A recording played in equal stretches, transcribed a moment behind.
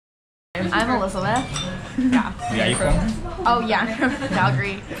I'm Elizabeth. Yeah. Where are you from? Oh yeah, I'm from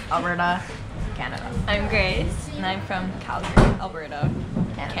Calgary, Alberta, Canada. I'm Grace, and I'm from Calgary, Alberta,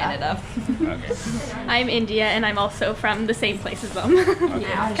 Canada. Okay. I'm India, and I'm also from the same place as them.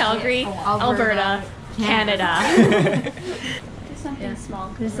 Yeah. Calgary, Alberta, Canada. Do something small.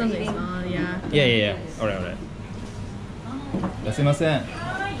 There's something small, yeah. Yeah. Alright. すいません。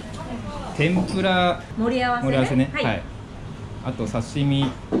天ぷら盛り合わせね。はい。あと刺身。は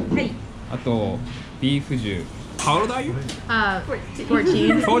い。あとビーフ重。How old are you?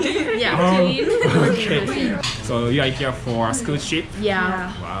 14. 14? Yeah, 14. Okay. So you are here for a school trip?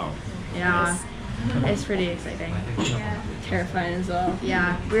 Yeah. Wow. Yeah. It's pretty exciting. Terrifying as well.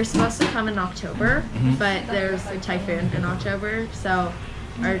 Yeah, we were supposed to come in October, but there's a typhoon in October, so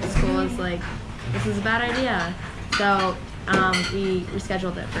our school is like, this is a bad idea. So we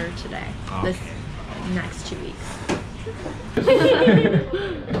rescheduled it for today, this next 2 weeks.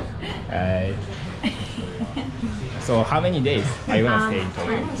 Right. So how many days are you gonna stay in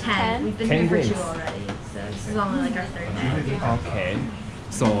Tokyo? 10. We've been 10 here for days. 2 already, so this is only like our 3rd day. Okay.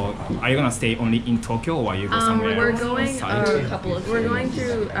 So are you gonna stay only in Tokyo or are you go somewhere We're going outside? we're going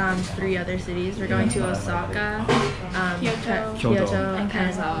through 3 other cities. We're going to Osaka, Kyoto, and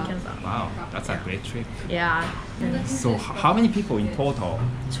Kanazawa. Wow, that's a great trip. Yeah. So how many people in total?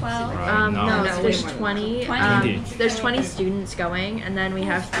 12. Right now? No, there's 20. 20? There's 20 students going, and then we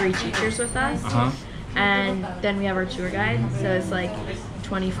have 3 teachers with us, and then we have our tour guide. So it's like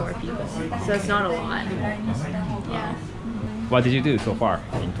 24 people. So it's not a lot. Yeah. What did you do so far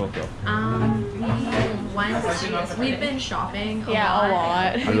in Tokyo? We've been shopping a Yeah, lot. a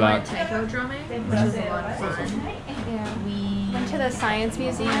lot. We went taiko drumming, which was a lot of fun. Yeah. We Went to the science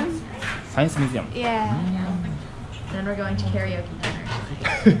museum. Science Museum. Yeah. then we're going to karaoke dinner.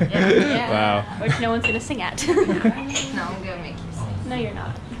 Yeah. Wow. Which no one's gonna sing at. No, I'm gonna make you sing. No, you're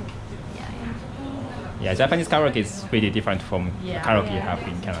not. Yeah, Japanese karaoke is pretty different from the Yeah. karaoke you have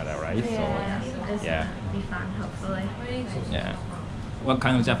in Canada, right? It's Yeah. gonna be fun, hopefully. So yeah. What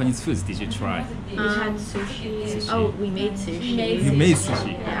kind of Japanese foods did you try? We had sushi. Oh, we made sushi. You made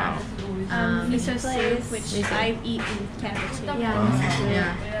sushi. Yeah. Miso soup, which I've eaten in Canada too.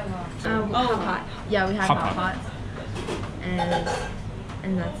 Yeah. Hot pot. Yeah, we had Hot hot pot. pot.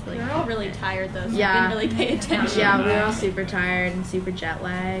 And that's like. We were all really tired though, so Yeah. we didn't really pay attention. Yeah, we were all super tired and super jet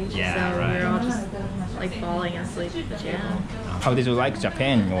lagged. Yeah, so we right. were all just like falling asleep at the table. How did you like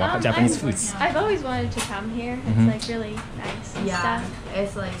Japan or Japanese foods? I've always wanted to come here. It's like really nice and Yeah, stuff.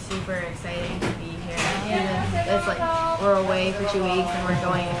 it's like super exciting to be here. Even it's like we're away for 2 weeks and we're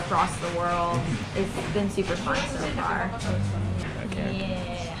going across the world. It's been super fun so far. Okay.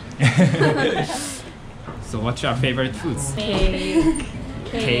 Yeah. So what's your favorite foods? Cake.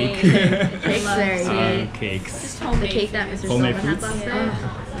 Cake. Cake's very good. Cakes. Just The homemade. cake that Mr. Homemade Silva had foods? last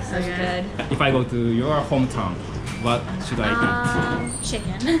night. So good. If I go to your hometown, what should I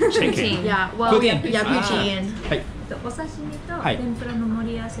Chicken. eat? Chicken. Yeah, well, Poutine. yeah, poutine. はい。お刺身とはい天ぷらの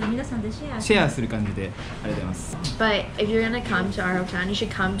盛り合わせを皆さんでシェアシェアする感じでありがとうございます。 But if you're gonna come to our hometown, you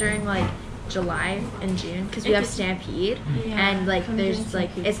should come during like July and June because we have Stampede and like there's like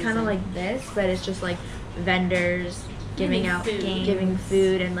it's kind of like this, but it's just like vendors giving out giving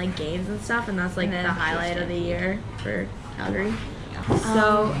food and like games and stuff, and that's like the highlight of the year for Calgary.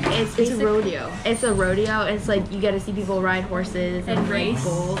 So it's a rodeo. It's a rodeo. It's like you get to see people ride horses and race.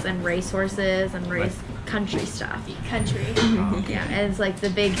 bulls and race horses and race country stuff. Country. Yeah, and it's like the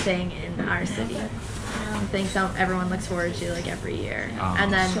big thing in our city. I think everyone looks forward to like every year.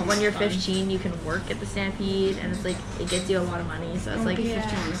 And then when you're 15, you can work at the Stampede, and it's like it gets you a lot of money. So it's like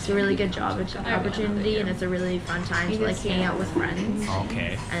it's a really good job opportunity, and it's a really fun time to like hang out with friends.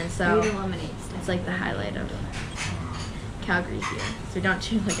 Okay. And so it's like the highlight of Calgary here. So we don't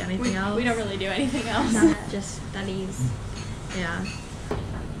do like anything else. We don't really do anything else. No, just studies. Yeah.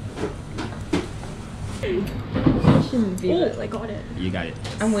 shouldn't be I got it. You got it.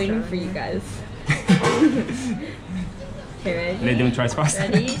 I'm waiting for you guys. Okay, Let them try first.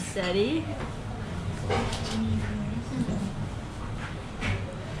 ready, steady.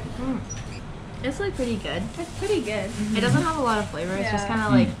 It's like pretty good. It's pretty good. It doesn't have a lot of flavor. It's just Yeah. kind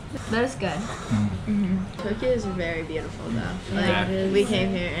of like, but it's good. Tokyo is very beautiful though. Like Yeah. we came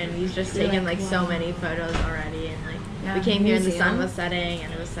here and we've just taken like so many photos already, and like we came here and the sun was setting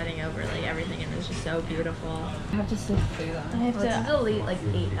and it was setting over like everything, and it was just so beautiful. I have to sit through that. I have Let's to. delete like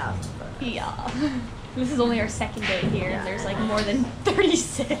 8,000 photos. Yeah. This is only our 2nd day here, and there's like more than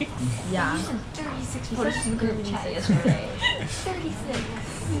 36. Yeah. 36 photos in the group chat yesterday. 36.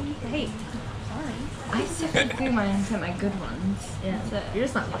 Hey, sorry. I sifted through mine and sent my good ones. Yeah. You're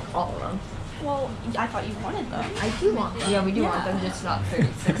just not like all of them. Well, I thought you wanted them. I do want them. Yeah, we do want them, just not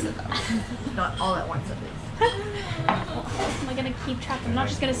 36 of them. Not all at once, at least. Well, how else am I gonna keep track? I'm not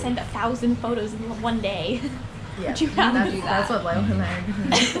just gonna send 1,000 photos in one day. Yeah, Would you rather do that? that's what Lyle and I are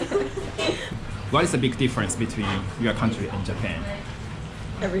doing. What is the big difference between your country and Japan?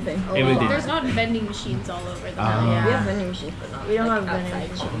 Everything. Everything. There's not vending machines all over the Ah. place. We have vending machines, but not We don't like, have vending outside.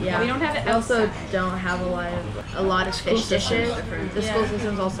 machines. Yeah, We don't have it We also outside. don't have a lot of fish dishes. The school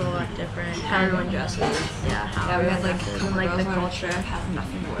system's also a lot different. How everyone dresses. Yeah, how Yeah, we had everyone like dresses and, like the culture. have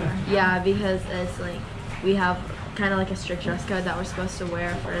nothing to wear. Yeah, because it's like we have kind of like a strict dress code that we're supposed to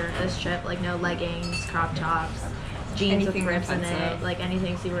wear for this trip. Like no leggings, crop tops, jeans Anything with rips in it, offensive. like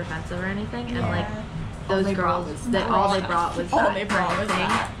anything super offensive or anything. And like All those they brought girls, was all they brought was All that they brought kind of was thing.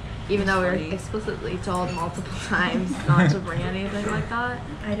 that. Even though we were Funny. explicitly told multiple times not to bring anything like that.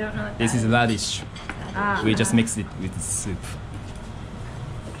 I don't know what This is radish. Ah. We just mix it with soup.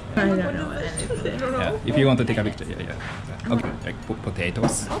 I don't know what anything. Yeah. If you want to take a picture, yeah. Okay. Like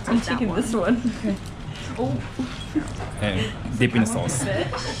potatoes I'm taking this one. and dip in sauce.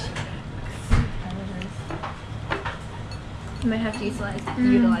 You might have to utilize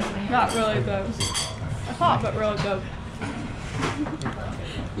my Not really good. I thought, but really good.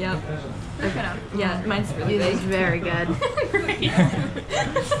 Yep. Yeah, mine's really This big. is very good.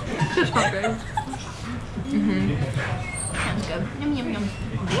 Sounds good. Yum yum yum.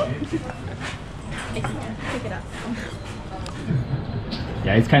 Pick it up.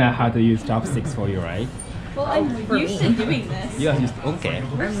 Yeah, it's kind of hard to use chopsticks for you, right? Well, I'm used to doing this. You are just okay.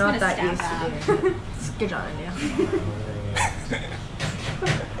 I'm not that gonna used stab to doing it. Good job, India.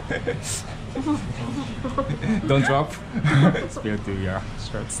 Don't drop. Spill to your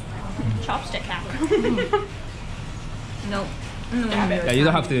shirts. Chopstick hack. Nope. Yeah, you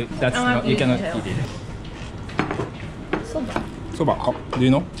don't have to. That's I don't have not. to You eat cannot it. eat it. Soba. Soba. Oh, do you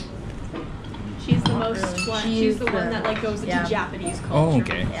know? She's the most one. She's the one that like goes into Yeah. Japanese culture. Oh,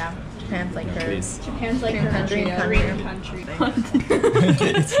 okay. Yeah, Japan's like her. Please. Japan's like Dream her country, yeah. dream country.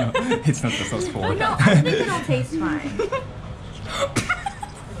 It's not the sauce for No, that. I think it'll taste fine.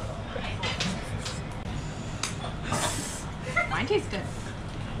 Mine tastes good.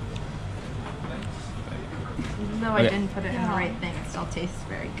 Even though I Okay. didn't put it in the right thing, it still tastes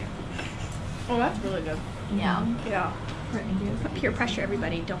very good. Oh, that's really good. Yeah. Yeah. Peer pressure,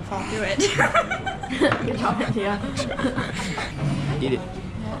 everybody. Don't fall through it. Good job, India. Eat it.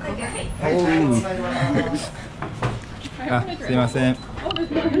 Oh. Ah, すいません。 Oh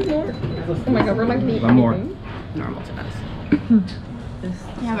my god, we're like meat. One more. Normal to us.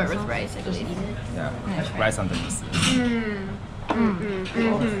 You have it with rice, I believe. Yeah, rice underneath.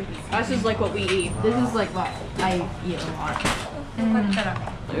 This is like what we eat. This is like what I eat a lot.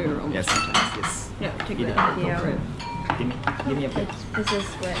 Yes, yes. Yeah, take Eat it. it. Give me a plate. This is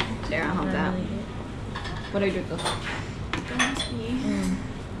what There, I'll hold that. What do I do with this?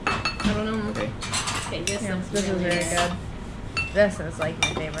 I don't know. Okay. Okay, this is This is very good. This is like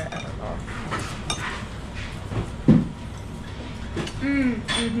my favorite out of all.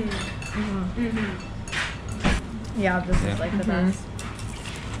 Yeah, this Yeah. is like the best.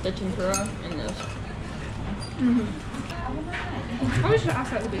 The tempura and this. I was just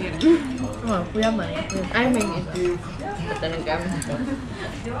ask at the beginning. Oh, we have money. I make these, but then again,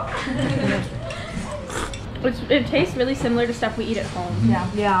 It tastes really similar to stuff we eat at home. Yeah.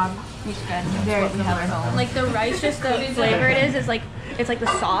 it's good. Very similar. Like the rice, just the flavor it is like it's like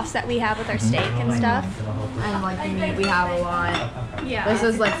the sauce that we have with our steak and stuff. And like the meat we have a lot. Yeah. This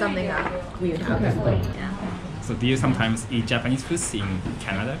is like something that we would have. Yeah. So do you sometimes eat Japanese food in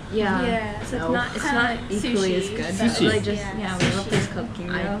Canada? Yeah. Yeah, so No. it's not equally as sushi, good. but, Sushi. Like just Yeah, we love this cooking.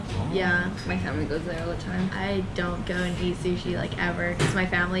 yeah. My family goes there all the time. I don't go and eat sushi like ever because my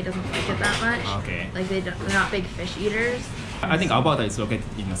family doesn't like it that much. Okay. Like they're not big fish eaters. I think Alberta is located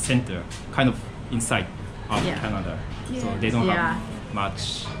in the center, kind of inside of Yeah. Canada. So they don't Yeah. have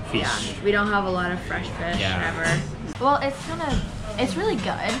much fish. Yeah, we don't have a lot of fresh fish Yeah. ever. Well, it's really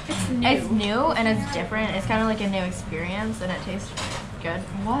good. It's new and it's different. It's kind of like a new experience and it tastes good.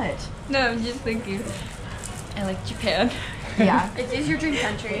 What? No, I'm just thinking. I like Japan. Yeah. It is your dream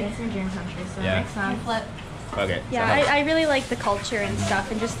country. It's your dream country, so Yeah. it makes sense. Okay. Yeah, so I really like the culture and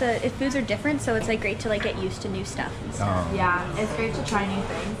stuff, and just the foods are different, so it's like great to like get used to new stuff and stuff. Yeah, it's great to try new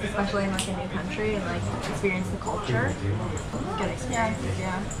things, especially in like a new country and like experience the culture. Good experience.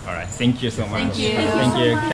 Yeah. all right. Thank you so much. Thank you. Thank you.